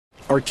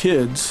Our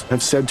kids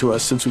have said to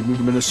us since we moved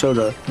to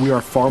Minnesota, we are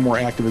far more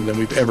active than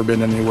we've ever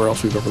been anywhere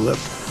else we've ever lived.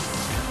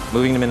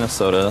 Moving to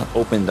Minnesota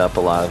opened up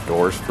a lot of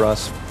doors for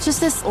us. Just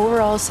this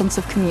overall sense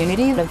of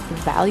community, of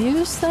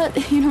values that,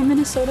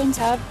 Minnesotans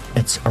have.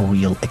 It's a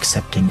real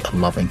accepting,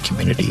 loving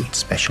community,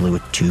 especially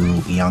with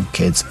 2 young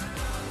kids.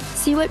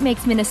 See what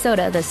makes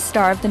Minnesota the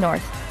star of the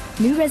North.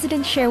 New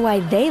residents share why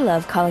they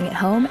love calling it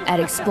home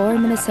at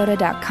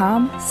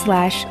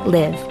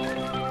exploreminnesota.com/live.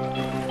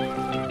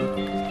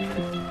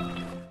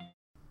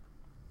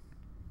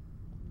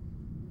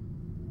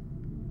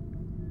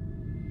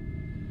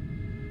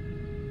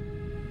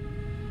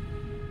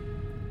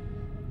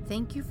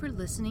 Thank you for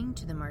listening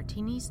to the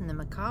Martinis and the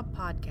Macabre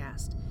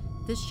podcast.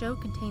 This show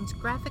contains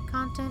graphic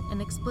content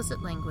and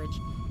explicit language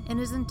and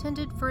is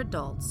intended for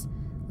adults.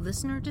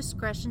 Listener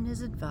discretion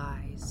is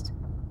advised.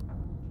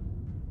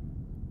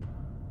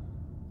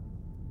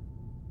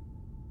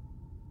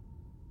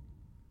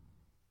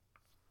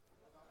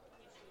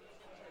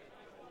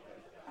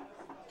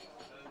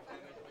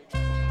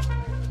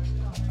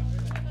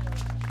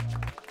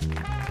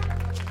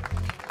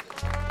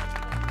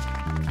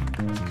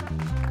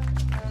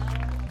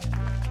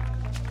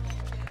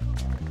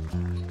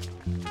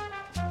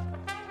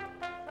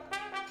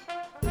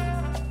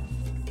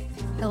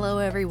 Hello,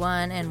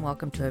 everyone, and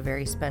welcome to a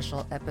very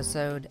special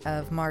episode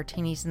of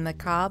Martinis and the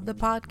Macabre, the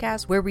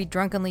podcast where we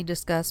drunkenly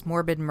discuss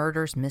morbid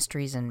murders,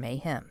 mysteries, and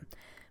mayhem.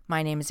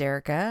 My name is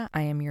Erica.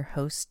 I am your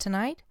host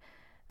tonight.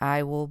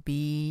 I will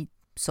be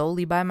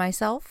solely by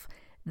myself.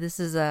 This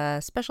is a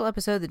special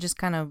episode that just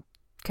kind of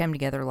came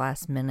together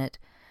last minute.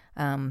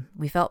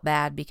 We felt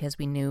bad because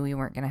we knew we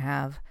weren't going to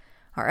have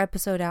our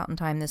episode out in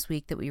time this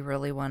week that we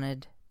really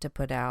wanted to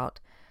put out.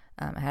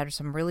 I had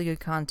some really good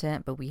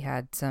content, but we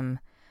had some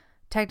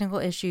technical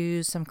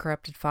issues, some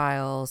corrupted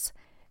files,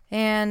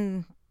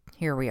 and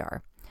here we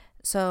are.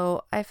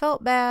 So I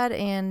felt bad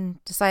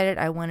and decided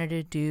I wanted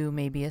to do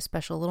maybe a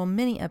special little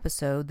mini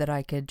episode that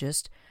I could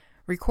just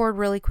record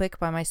really quick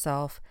by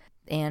myself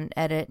and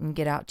edit and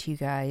get out to you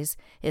guys.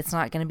 It's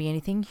not going to be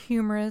anything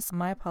humorous.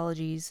 My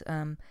apologies.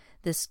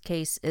 This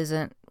case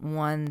isn't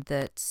one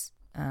that's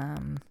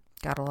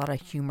got a lot of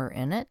humor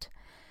in it.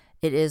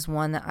 It is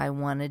one that I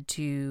wanted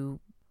to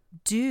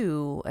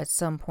do at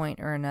some point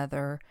or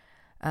another,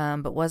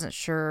 but wasn't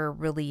sure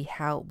really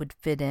how it would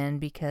fit in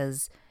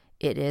because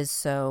it is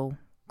so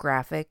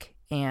graphic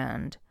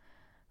and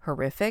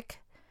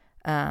horrific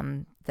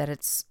that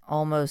it's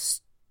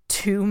almost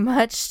too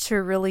much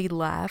to really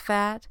laugh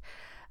at.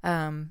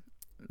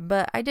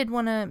 But I did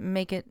want to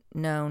make it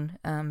known.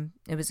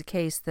 It was a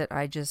case that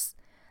I just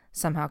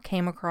somehow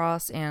came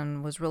across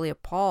and was really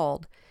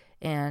appalled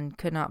and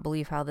could not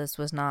believe how this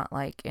was not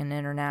like an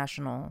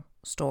international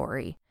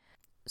story.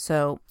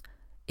 So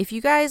if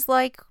you guys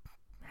like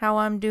how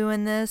I'm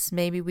doing this,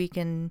 maybe we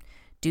can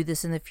do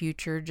this in the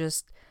future.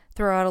 Just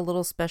throw out a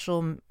little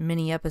special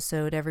mini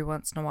episode every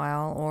once in a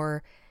while,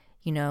 or,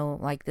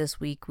 like this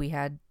week we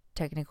had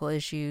technical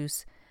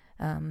issues.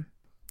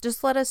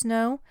 Just let us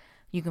know.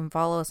 You can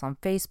follow us on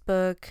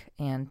Facebook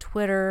and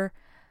Twitter,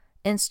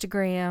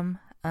 Instagram.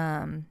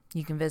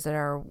 You can visit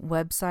our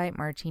website,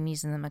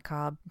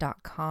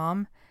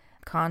 martinisandthemacabre.com.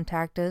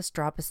 Contact us,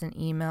 drop us an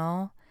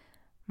email,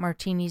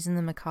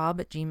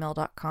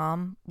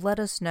 martinisandthemacabre@gmail.com. Let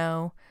us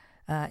know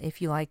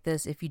if you like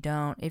this, if you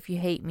don't. If you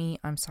hate me,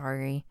 I'm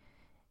sorry.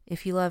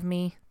 If you love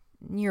me,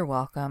 you're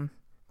welcome.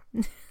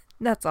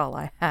 That's all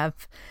I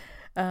have.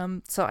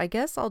 So I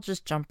guess I'll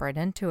just jump right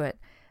into it.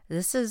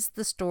 This is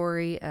the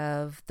story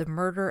of the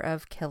murder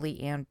of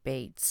Kelly Ann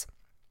Bates.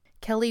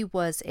 Kelly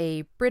was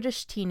a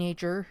British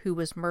teenager who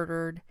was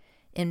murdered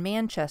in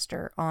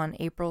Manchester on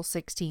April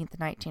 16th,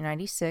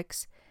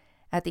 1996,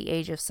 at the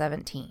age of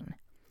 17.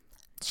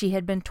 She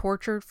had been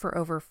tortured for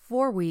over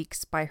 4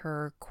 weeks by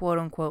her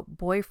quote-unquote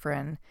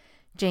boyfriend,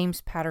 James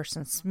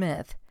Patterson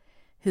Smith,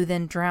 who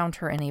then drowned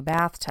her in a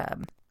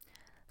bathtub.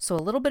 So a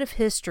little bit of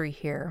history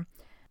here.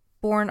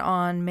 Born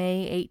on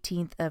May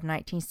 18th of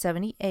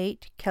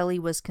 1978, Kelly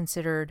was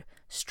considered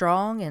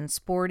strong and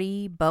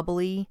sporty,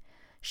 bubbly.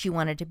 She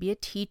wanted to be a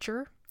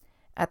teacher.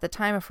 At the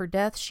time of her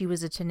death, she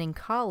was attending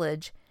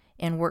college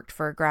and worked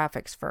for a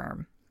graphics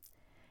firm.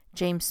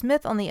 James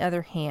Smith, on the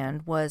other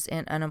hand, was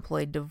an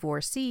unemployed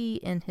divorcee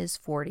in his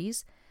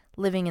 40s,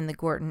 living in the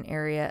Gorton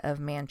area of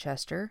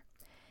Manchester.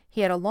 He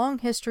had a long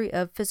history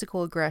of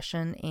physical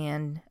aggression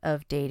and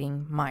of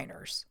dating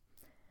minors.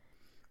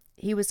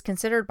 He was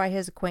considered by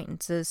his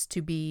acquaintances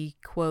to be,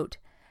 quote,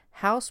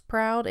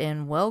 house-proud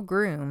and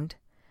well-groomed,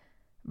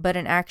 but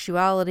in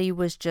actuality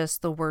was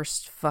just the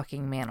worst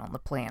fucking man on the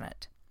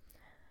planet.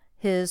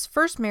 His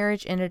first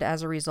marriage ended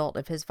as a result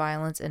of his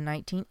violence in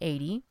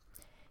 1980.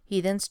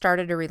 He then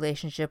started a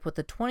relationship with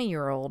a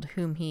 20-year-old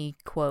whom he,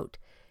 quote,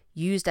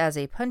 used as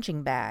a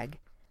punching bag,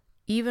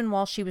 even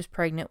while she was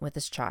pregnant with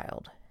his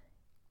child.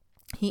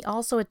 He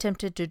also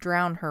attempted to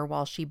drown her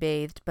while she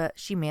bathed, but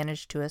she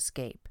managed to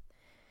escape.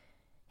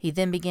 He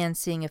then began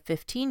seeing a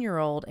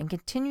 15-year-old and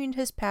continued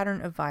his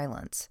pattern of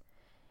violence.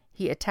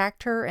 He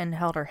attacked her and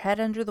held her head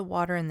under the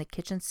water in the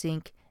kitchen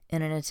sink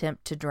in an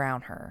attempt to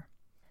drown her.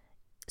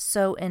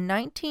 So in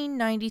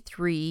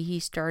 1993, he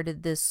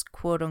started this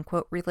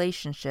quote-unquote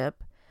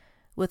relationship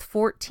with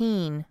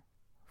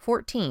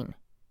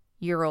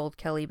 14-year-old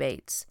Kelly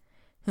Bates,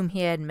 whom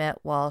he had met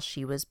while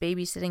she was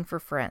babysitting for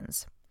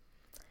friends.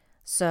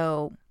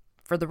 So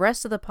for the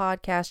rest of the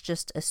podcast,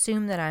 just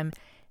assume that I'm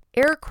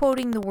air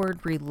quoting the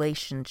word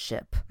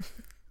relationship.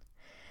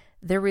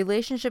 Their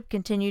relationship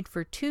continued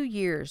for 2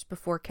 years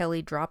before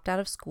Kelly dropped out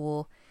of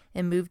school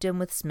and moved in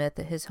with Smith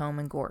at his home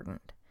in Gordon.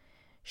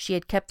 She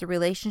had kept the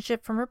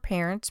relationship from her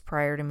parents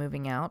prior to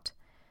moving out.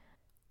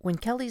 When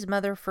Kelly's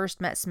mother first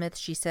met Smith,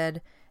 she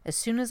said, "As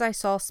soon as I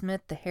saw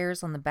Smith, the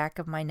hairs on the back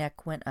of my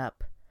neck went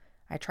up.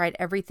 I tried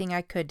everything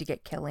I could to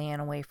get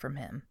Kellyanne away from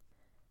him."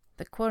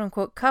 The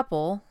quote-unquote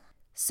couple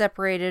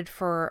separated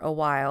for a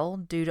while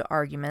due to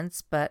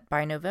arguments, but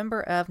by November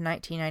of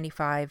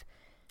 1995,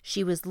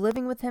 she was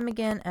living with him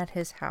again at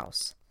his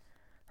house.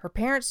 Her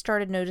parents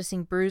started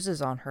noticing bruises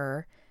on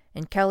her,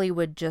 and Kelly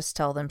would just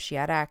tell them she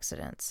had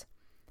accidents.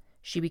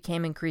 She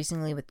became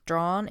increasingly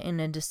withdrawn,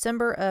 and in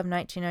December of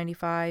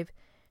 1995,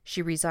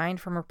 she resigned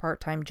from her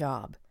part-time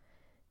job.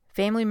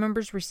 Family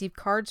members received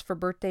cards for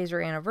birthdays or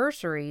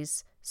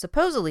anniversaries,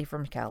 supposedly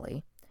from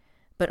Kelly,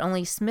 but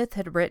only Smith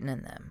had written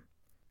in them.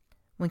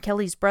 When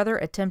Kelly's brother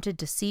attempted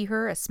to see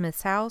her at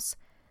Smith's house,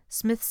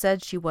 Smith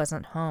said she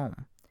wasn't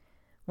home.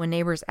 When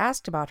neighbors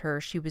asked about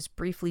her, she was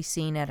briefly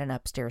seen at an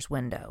upstairs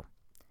window.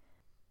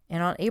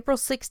 And on April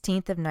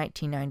 16th of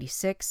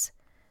 1996,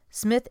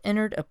 Smith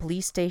entered a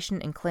police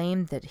station and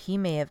claimed that he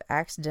may have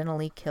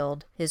accidentally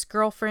killed his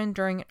girlfriend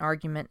during an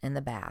argument in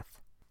the bath.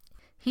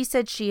 He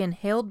said she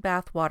inhaled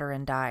bath water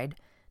and died,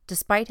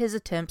 despite his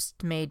attempts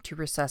made to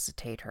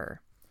resuscitate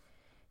her.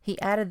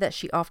 He added that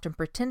she often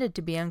pretended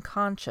to be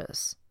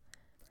unconscious.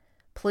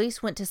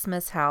 Police went to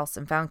Smith's house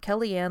and found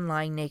Kellyanne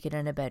lying naked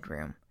in a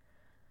bedroom.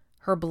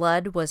 Her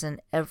blood was in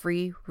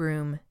every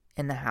room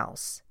in the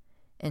house,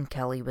 and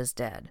Kelly was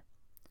dead.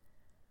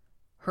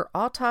 Her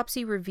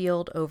autopsy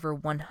revealed over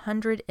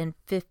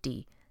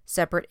 150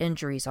 separate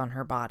injuries on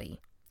her body.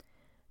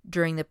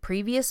 During the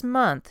previous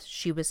month,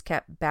 she was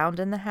kept bound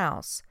in the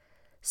house,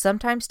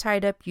 sometimes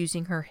tied up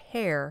using her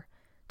hair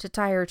to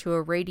tie her to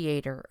a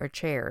radiator or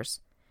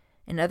chairs,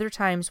 and other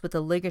times with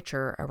a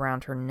ligature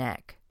around her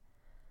neck.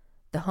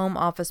 The home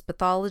office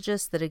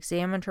pathologist that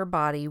examined her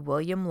body,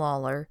 William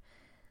Lawler,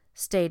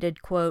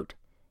 stated, quote,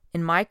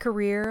 "In my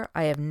career,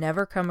 I have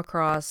never come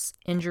across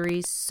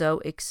injuries so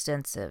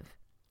extensive."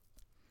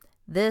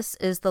 This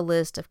is the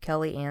list of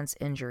Kellyanne's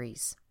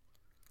injuries: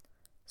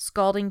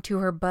 scalding to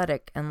her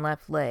buttock and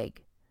left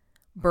leg,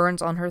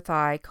 burns on her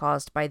thigh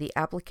caused by the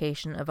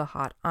application of a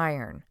hot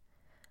iron,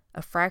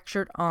 a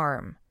fractured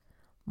arm,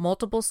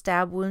 multiple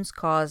stab wounds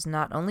caused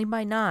not only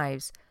by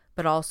knives,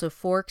 but also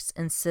forks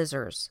and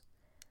scissors,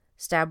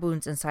 stab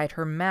wounds inside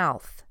her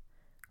mouth,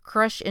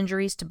 crush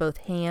injuries to both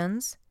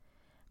hands,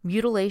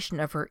 mutilation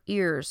of her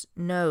ears,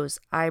 nose,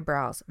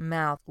 eyebrows,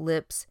 mouth,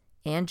 lips,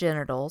 and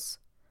genitals,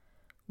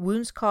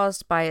 wounds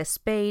caused by a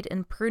spade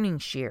and pruning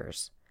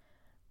shears,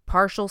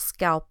 partial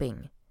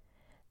scalping,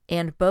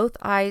 and both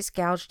eyes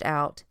gouged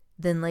out,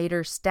 then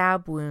later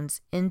stab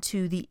wounds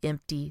into the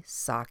empty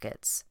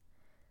sockets.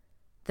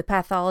 The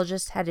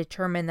pathologist had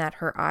determined that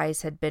her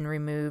eyes had been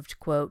removed,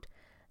 quote,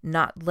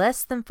 "not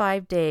less than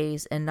 5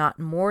 days and not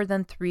more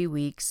than 3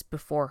 weeks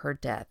before her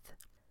death."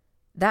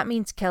 That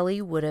means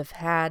Kelly would have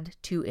had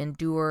to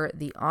endure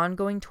the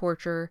ongoing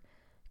torture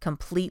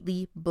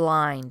completely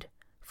blind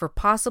for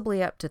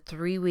possibly up to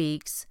 3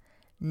 weeks,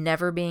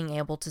 never being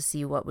able to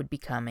see what would be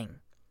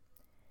coming.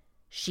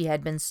 She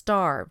had been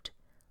starved,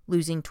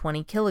 losing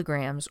 20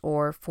 kilograms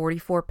or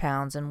 44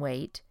 pounds in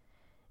weight,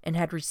 and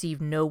had received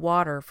no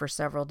water for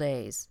several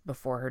days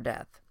before her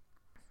death.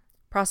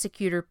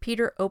 Prosecutor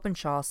Peter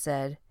Openshaw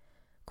said,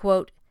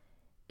 quote,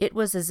 "It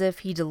was as if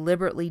he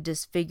deliberately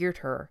disfigured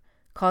her,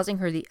 causing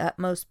her the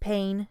utmost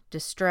pain,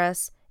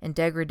 distress, and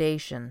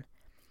degradation.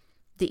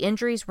 The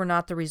injuries were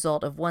not the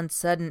result of one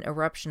sudden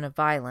eruption of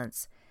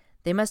violence.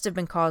 They must have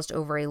been caused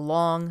over a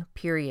long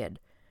period,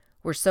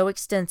 were so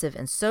extensive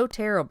and so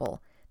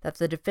terrible that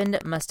the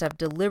defendant must have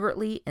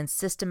deliberately and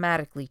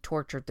systematically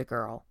tortured the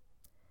girl.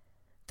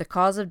 The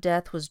cause of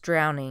death was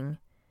drowning,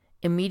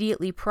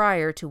 immediately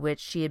prior to which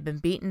she had been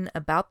beaten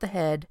about the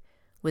head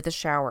with a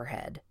shower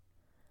head."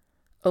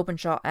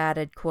 Openshaw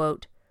added,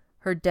 quote,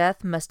 "Her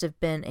death must have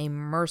been a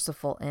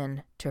merciful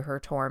end to her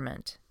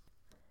torment."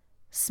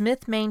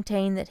 Smith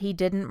maintained that he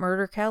didn't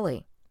murder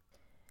Kelly.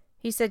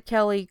 He said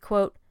Kelly,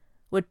 quote,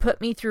 "would put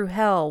me through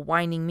hell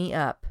winding me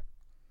up."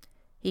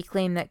 He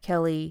claimed that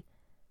Kelly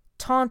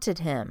taunted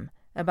him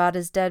about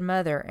his dead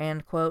mother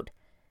and, quote,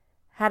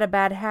 "had a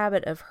bad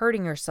habit of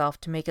hurting herself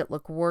to make it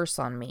look worse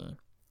on me."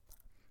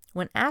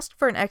 When asked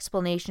for an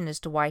explanation as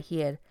to why he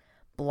had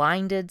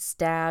blinded,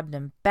 stabbed,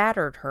 and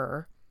battered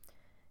her,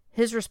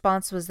 his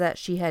response was that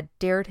she had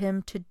dared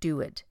him to do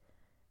it,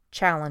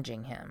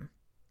 challenging him.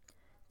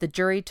 The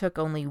jury took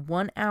only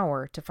 1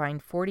 hour to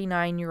find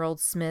 49-year-old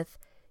Smith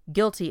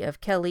guilty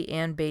of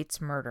Kellyanne Bates'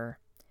 murder.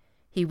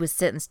 He was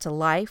sentenced to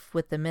life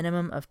with the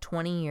minimum of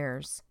 20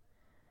 years.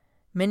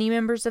 Many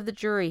members of the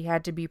jury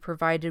had to be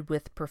provided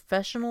with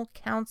professional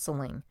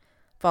counseling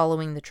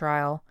following the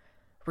trial,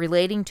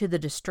 relating to the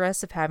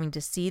distress of having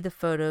to see the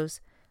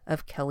photos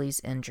of Kelly's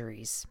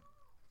injuries.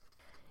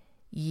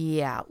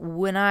 Yeah,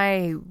 when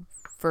I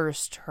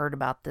first heard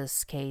about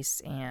this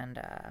case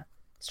and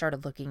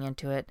started looking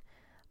into it,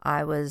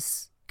 I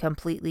was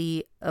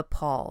completely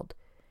appalled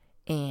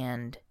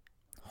and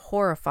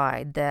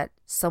horrified that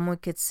someone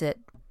could sit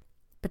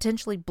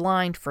potentially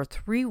blind for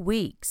 3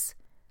 weeks,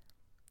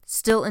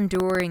 still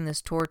enduring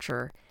this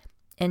torture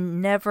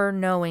and never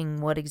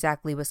knowing what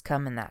exactly was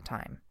coming that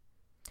time,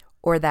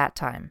 or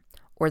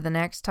the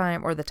next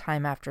time, or the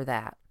time after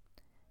that,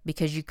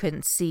 because you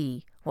couldn't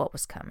see what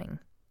was coming.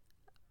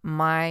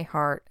 My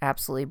heart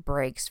absolutely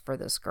breaks for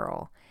this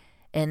girl.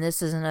 And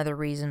this is another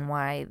reason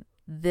why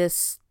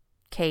this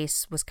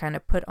case was kind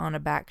of put on a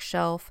back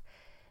shelf,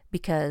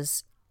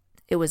 because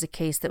it was a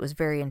case that was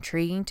very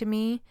intriguing to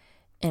me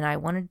and I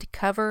wanted to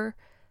cover,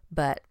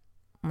 but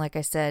like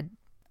I said,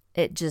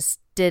 it just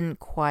didn't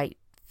quite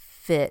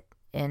fit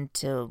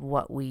into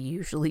what we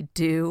usually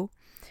do.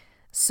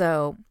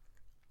 So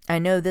I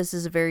know this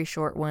is a very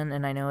short one,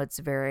 and I know it's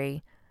a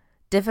very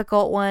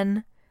difficult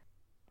one,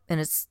 and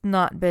it's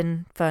not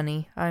been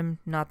funny. I'm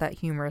not that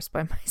humorous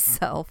by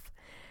myself,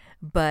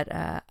 but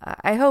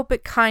I hope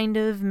it kind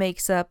of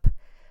makes up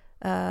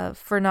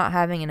for not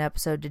having an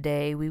episode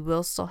today. We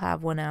will still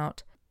have one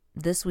out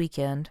this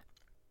weekend,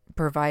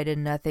 provided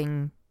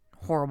nothing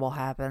horrible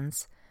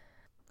happens.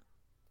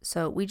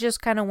 So we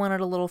just kind of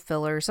wanted a little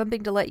filler,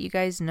 something to let you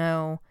guys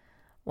know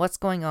what's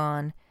going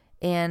on.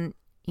 And,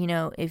 you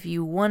know, if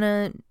you want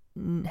to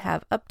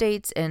have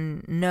updates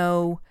and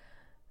know,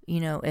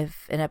 you know,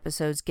 if an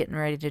episode's getting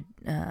ready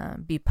to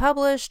be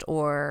published,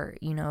 or,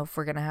 you know, if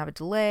we're going to have a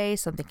delay,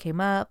 something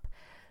came up,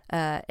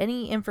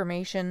 any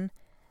information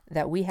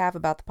that we have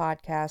about the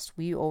podcast,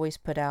 we always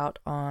put out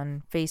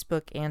on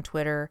Facebook and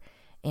Twitter.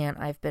 And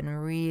I've been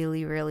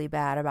really, really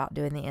bad about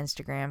doing the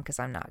Instagram because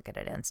I'm not good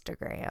at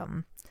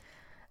Instagram.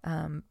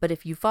 But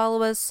if you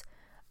follow us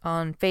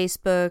on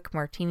Facebook,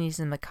 Martinis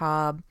and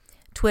Macabre,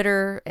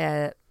 Twitter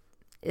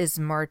is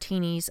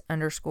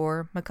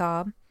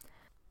Martinis_Macabre.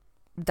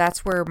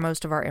 That's where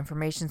most of our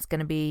information is going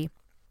to be.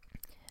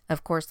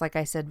 Of course, like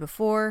I said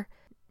before,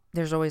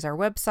 there's always our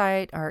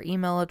website, our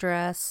email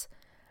address,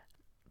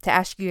 to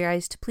ask you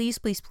guys to please,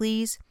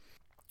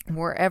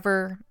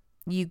 wherever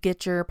you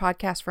get your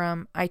podcast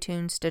from,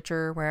 iTunes,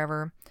 Stitcher,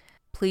 wherever,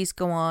 please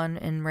go on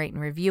and rate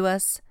and review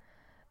us.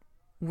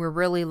 We're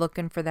really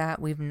looking for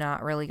that. We've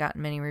not really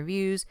gotten many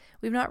reviews.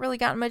 We've not really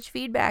gotten much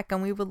feedback,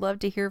 and we would love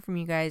to hear from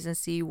you guys and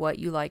see what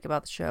you like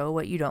about the show,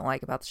 what you don't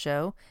like about the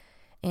show,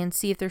 and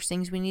see if there's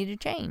things we need to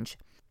change.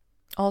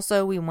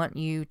 Also, we want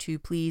you to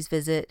please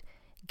visit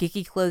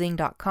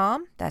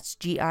GikiClothing.com. That's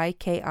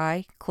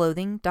GIKI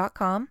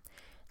clothing.com.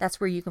 That's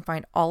where you can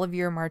find all of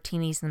your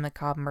Martinis and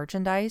Macabre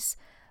merchandise,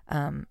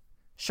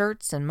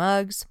 shirts and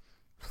mugs,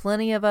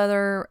 plenty of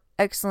other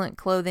excellent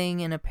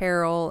clothing and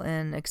apparel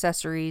and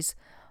accessories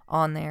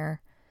on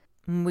there.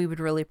 We would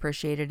really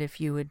appreciate it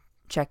if you would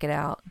check it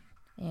out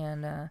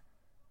and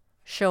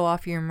show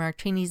off your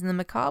Martinis and the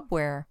Macabre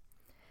wear.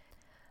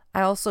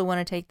 I also want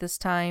to take this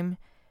time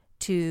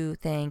to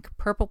thank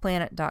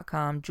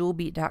PurplePlanet.com,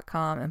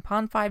 JewelBeat.com, and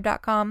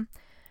Pond5.com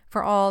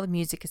for all the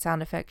music and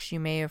sound effects you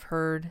may have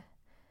heard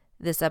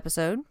this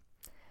episode.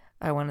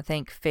 I want to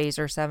thank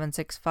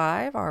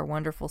Phaser765, our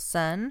wonderful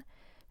son,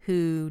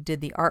 who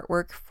did the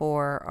artwork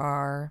for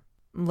our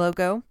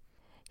logo.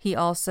 He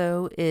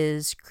also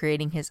is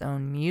creating his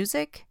own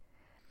music.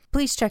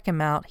 Please check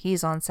him out.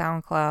 He's on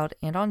SoundCloud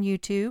and on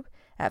YouTube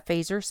at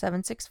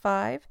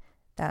Phaser765.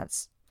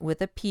 That's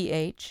with a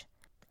PH.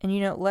 And, you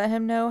know, let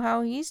him know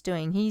how he's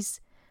doing. He's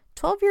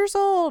 12 years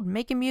old,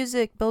 making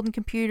music, building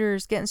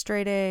computers, getting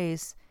straight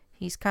A's.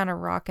 He's kind of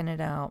rocking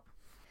it out.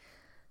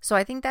 So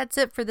I think that's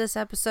it for this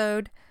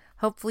episode.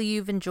 Hopefully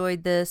you've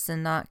enjoyed this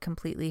and not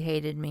completely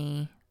hated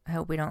me. I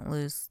hope we don't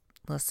lose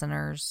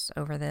listeners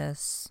over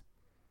this.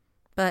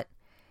 But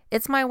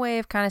it's my way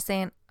of kind of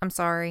saying, I'm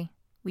sorry,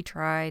 we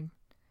tried.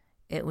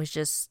 It was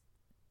just,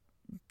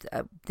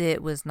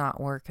 it was not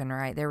working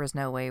right. There was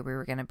no way we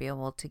were going to be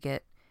able to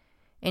get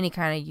any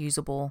kind of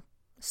usable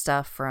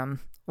stuff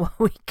from what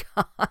we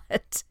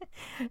got.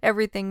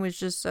 Everything was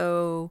just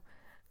so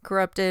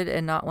corrupted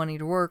and not wanting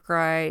to work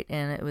right.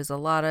 And it was a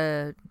lot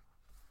of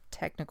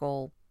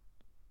technical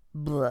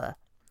blah.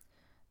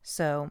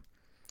 So,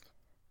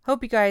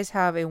 hope you guys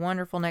have a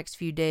wonderful next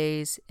few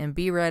days and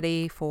be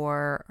ready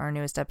for our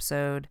newest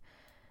episode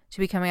to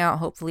be coming out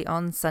hopefully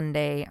on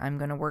Sunday. I'm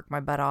going to work my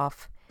butt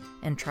off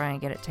and try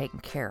and get it taken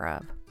care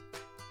of.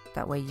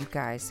 That way you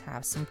guys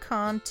have some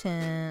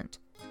content.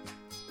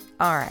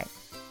 Alright,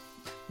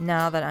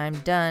 now that I'm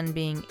done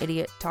being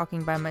idiot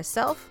talking by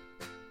myself,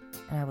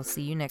 and I will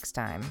see you next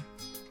time.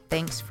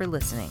 Thanks for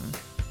listening.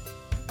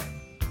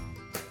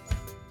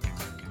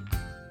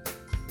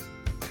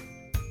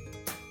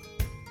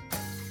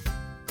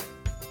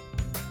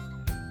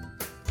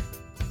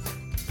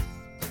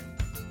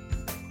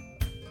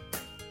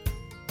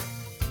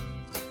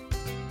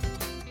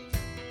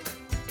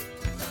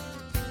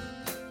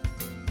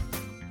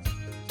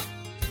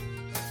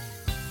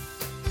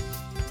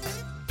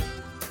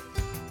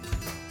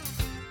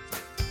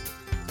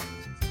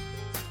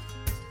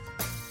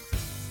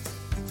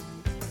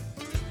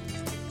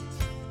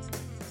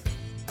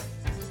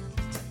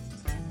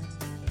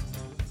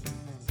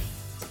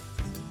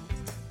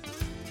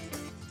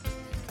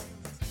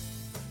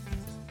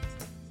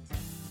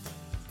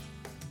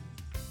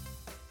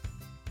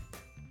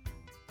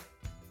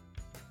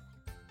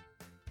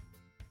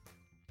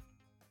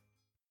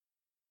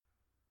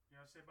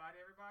 Say bye to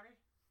everybody.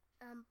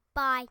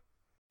 Bye.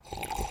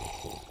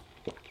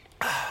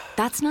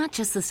 That's not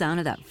just the sound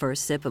of that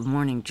first sip of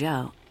Morning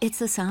Joe. It's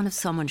the sound of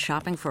someone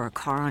shopping for a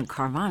car on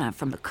Carvana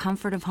from the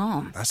comfort of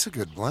home. That's a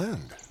good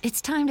blend.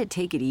 It's time to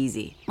take it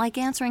easy, like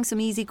answering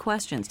some easy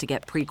questions to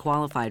get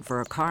pre-qualified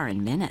for a car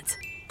in minutes.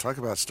 Talk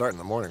about starting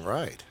the morning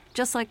right.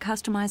 Just like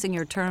customizing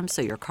your terms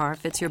so your car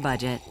fits your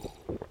budget.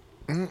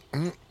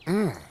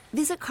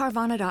 Visit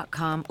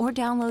Carvana.com or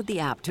download the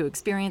app to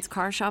experience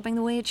car shopping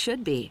the way it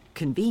should be.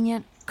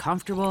 Convenient,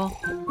 comfortable.